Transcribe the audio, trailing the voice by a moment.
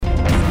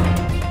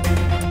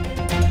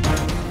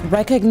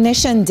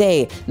Recognition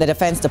Day, the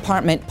Defense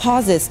Department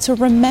pauses to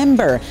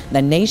remember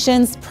the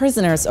nation's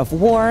prisoners of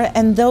war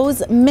and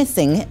those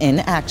missing in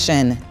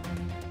action.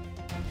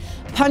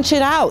 Punch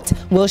It Out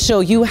will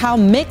show you how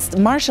mixed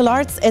martial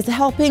arts is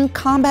helping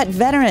combat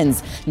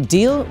veterans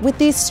deal with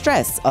the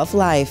stress of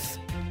life.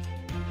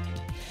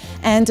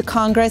 And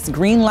Congress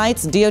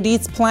greenlights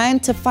DoD's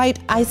plan to fight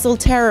ISIL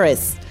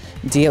terrorists.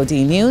 DoD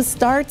News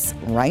starts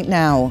right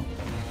now.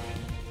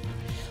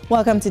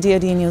 Welcome to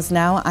DoD News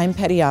Now. I'm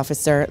Petty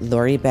Officer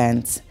Lori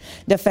Bent.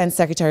 Defense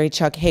Secretary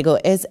Chuck Hagel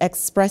is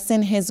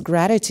expressing his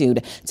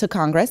gratitude to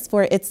Congress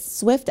for its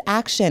swift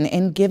action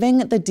in giving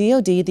the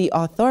DoD the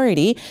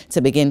authority to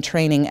begin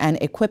training and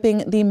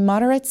equipping the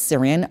moderate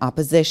Syrian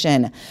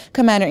opposition.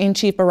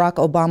 Commander-in-Chief Barack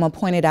Obama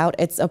pointed out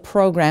it's a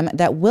program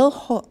that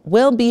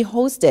will be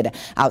hosted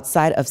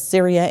outside of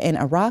Syria and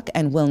Iraq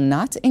and will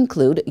not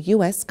include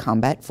U.S.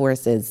 combat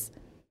forces.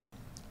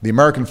 The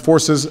American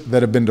forces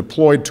that have been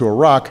deployed to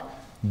Iraq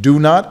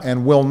do not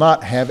and will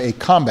not have a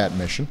combat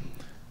mission.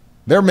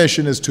 Their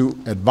mission is to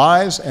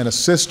advise and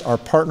assist our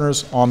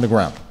partners on the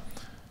ground.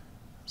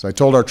 As I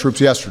told our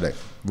troops yesterday,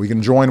 we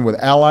can join with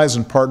allies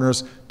and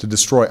partners to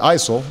destroy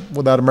ISIL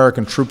without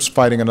American troops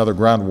fighting another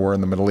ground war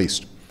in the Middle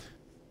East.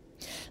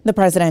 The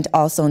president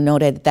also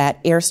noted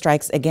that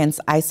airstrikes against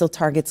ISIL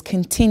targets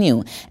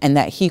continue and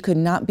that he could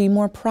not be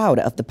more proud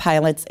of the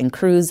pilots and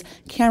crews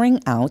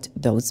carrying out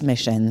those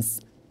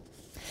missions.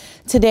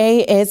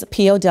 Today is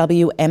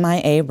POW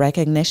MIA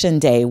Recognition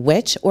Day,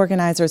 which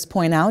organizers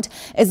point out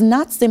is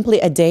not simply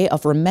a day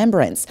of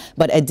remembrance,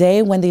 but a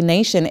day when the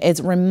nation is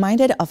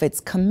reminded of its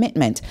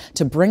commitment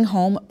to bring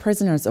home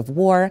prisoners of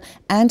war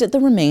and the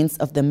remains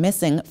of the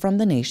missing from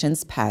the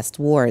nation's past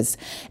wars.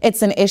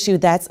 It's an issue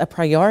that's a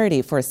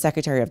priority for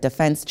Secretary of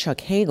Defense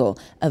Chuck Hagel,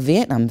 a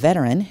Vietnam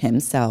veteran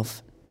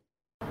himself.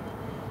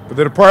 For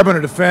the Department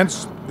of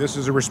Defense, this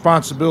is a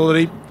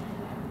responsibility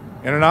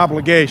and an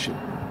obligation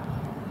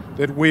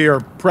that we are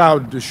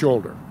proud to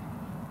shoulder.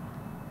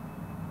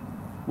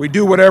 We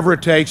do whatever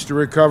it takes to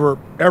recover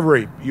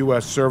every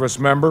U.S. service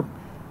member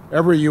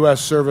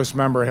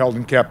held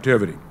in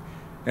captivity,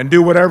 and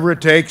do whatever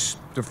it takes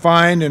to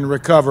find and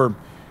recover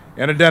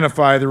and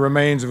identify the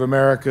remains of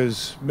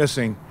America's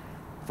missing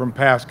from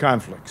past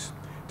conflicts.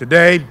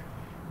 Today,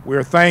 we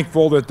are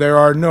thankful that there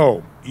are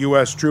no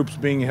U.S. troops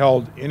being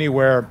held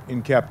anywhere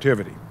in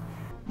captivity.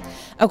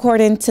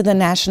 According to the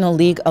National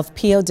League of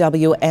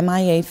POW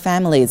MIA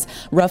Families,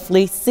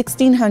 roughly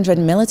 1,600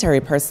 military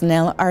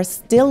personnel are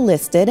still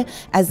listed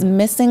as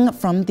missing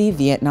from the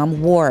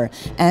Vietnam War.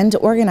 And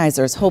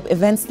organizers hope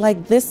events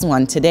like this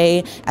one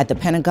today at the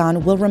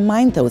Pentagon will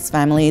remind those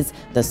families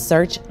the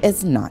search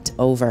is not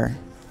over.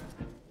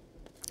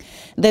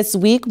 This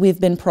week, we've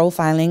been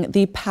profiling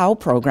the POW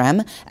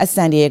program, a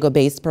San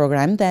Diego-based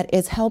program that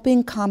is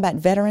helping combat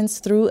veterans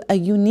through a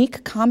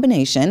unique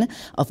combination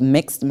of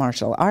mixed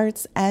martial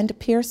arts and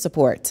peer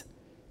support.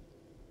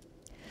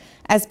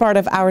 As part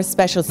of our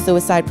special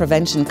suicide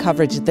prevention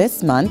coverage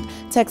this month,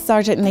 Tech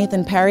Sergeant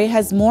Nathan Perry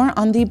has more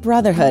on the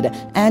brotherhood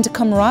and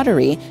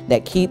camaraderie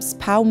that keeps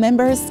POW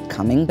members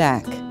coming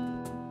back.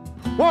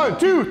 1,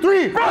 2,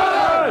 3,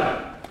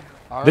 brotherhood!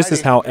 This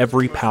is how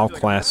every POW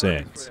class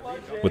ends,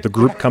 with the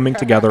group coming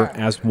together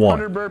as one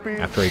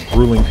after a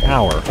grueling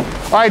hour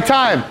All right,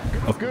 time.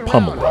 Of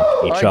pummeling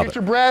each other. Get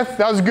your breath.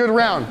 That was a good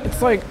round.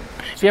 It's like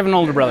if you have an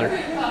older brother,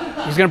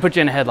 he's going to put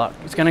you in a headlock.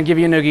 He's going to give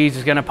you noogies.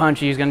 He's going to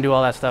punch you. He's going to do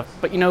all that stuff.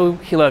 But you know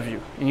he loves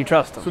you and you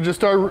trust him. So just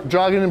start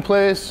jogging in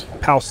place.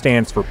 POW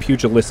stands for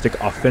Pugilistic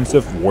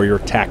Offensive Warrior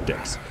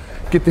Tactics.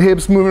 Get the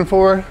hips moving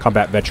forward.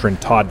 Combat veteran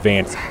Todd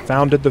Vance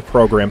founded the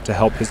program to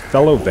help his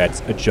fellow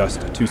vets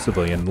adjust to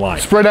civilian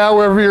life. Spread out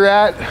wherever you're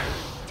at.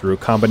 Through a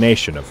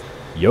combination of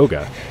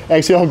yoga.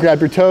 Exhale, grab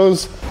your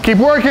toes. Keep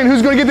working.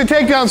 Who's going to get the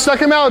takedown? Suck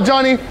him out,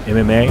 Johnny.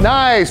 MMA.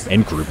 Nice.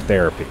 And group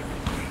therapy.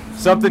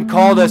 Something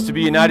called us to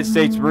be United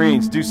States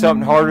Marines, do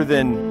something harder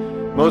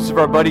than most of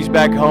our buddies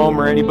back home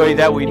or anybody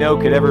that we know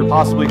could ever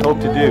possibly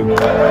hope to do.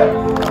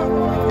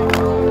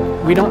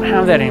 We don't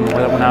have that anymore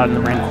that we're out in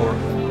the Marine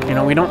Corps. You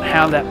know, we don't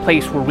have that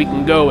place where we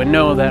can go and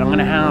know that I'm going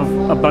to have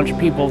a bunch of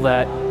people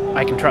that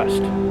I can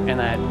trust and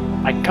that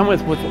I can come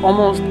with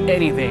almost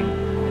anything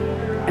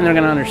and they're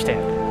going to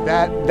understand.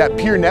 That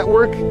peer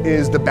network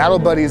is the battle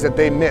buddies that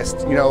they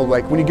missed. You know,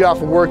 like when you get off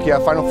of work, you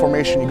have final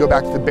formation, you go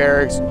back to the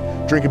barracks,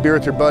 drink a beer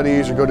with your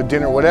buddies or go to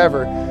dinner,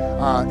 whatever,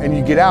 and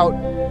you get out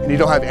and you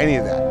don't have any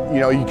of that. You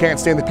know, you can't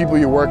stand the people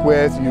you work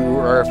with, you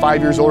are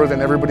 5 years older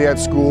than everybody at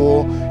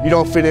school, you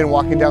don't fit in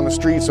walking down the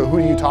street, so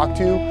who do you talk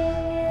to?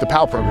 The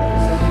POW program.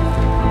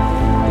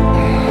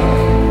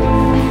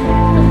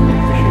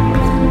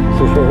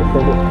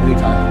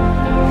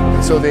 Anytime.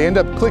 And so they end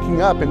up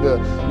clicking up into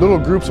little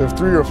groups of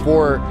 3 or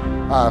 4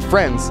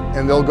 friends,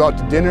 and they'll go out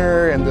to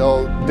dinner, and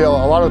they'll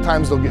a lot of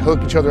times they'll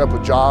hook each other up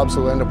with jobs,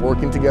 so they'll end up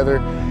working together.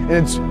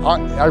 And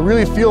I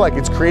really feel like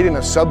it's creating a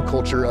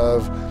subculture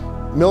of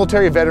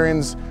military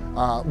veterans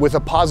with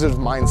a positive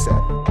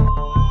mindset.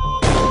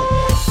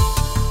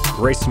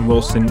 Grayson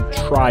Wilson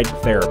tried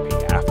therapy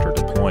after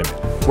deployment.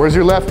 Where's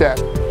your left at?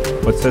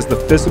 But says the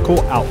physical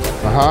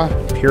outlet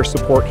peer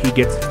support he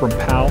gets from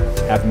PAL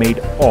have made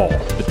all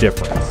the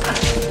difference.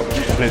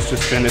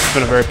 And it's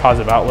been a very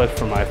positive outlet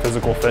for my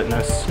physical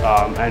fitness,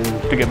 and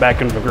to get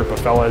back into a group of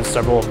fellas.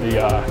 Several of the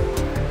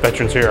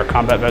veterans here are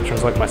combat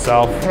veterans like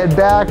myself. Head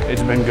back.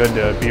 It's been good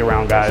to be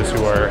around guys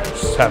who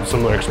have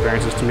similar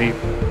experiences to me.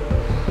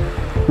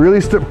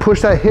 Really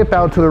push that hip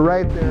out to the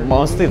right there.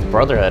 Mostly the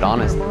brotherhood,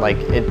 honestly. Like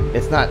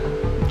it's not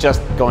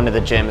just going to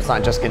the gym, it's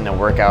not just getting a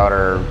workout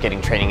or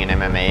getting training in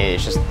MMA,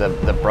 it's just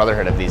the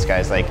brotherhood of these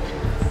guys, like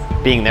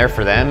being there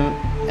for them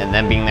and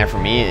them being there for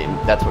me,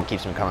 that's what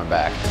keeps me coming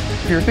back.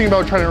 If you're thinking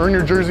about trying to earn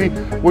your jersey,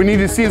 what you need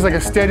to see is like a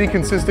steady,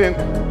 consistent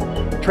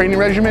training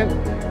regimen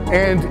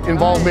and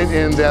involvement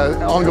in the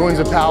ongoings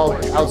of PAL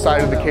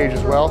outside of the cage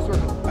as well.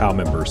 PAL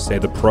members say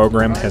the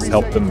program has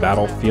helped them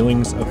battle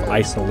feelings of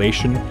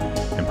isolation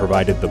and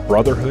provided the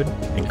brotherhood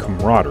and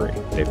camaraderie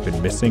they've been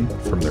missing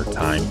from their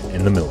time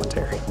in the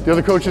military. The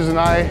other coaches and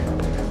I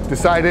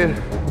decided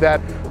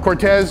that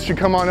Cortez should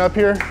come on up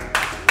here.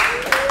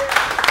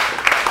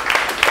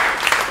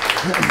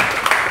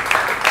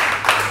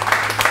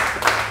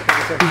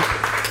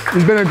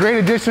 He's been a great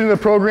addition to the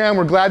program.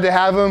 We're glad to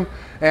have him.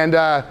 And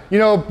you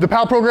know, the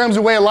PAL program's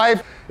a way of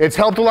life. It's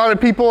helped a lot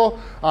of people,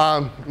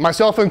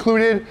 myself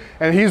included,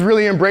 and he's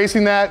really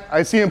embracing that.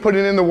 I see him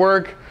putting in the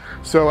work.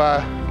 So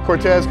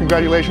Cortez,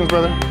 congratulations,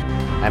 brother.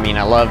 I mean,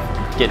 I love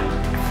getting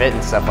fit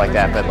and stuff like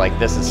that, but like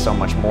this is so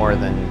much more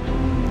than,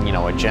 you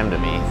know, a gym to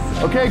me.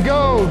 Okay,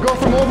 go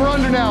from over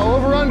under now,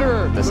 over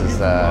under. This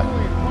is a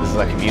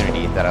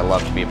community that I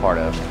love to be a part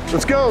of.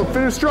 Let's go,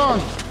 finish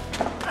strong.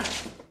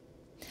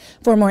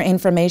 For more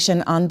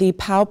information on the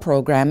PAL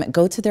program,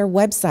 go to their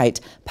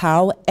website,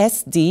 palsd.org.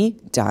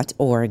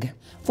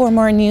 For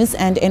more news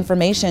and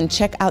information,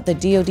 check out the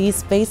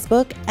DoD's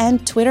Facebook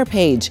and Twitter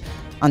page.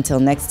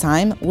 Until next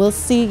time, we'll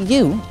see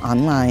you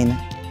online.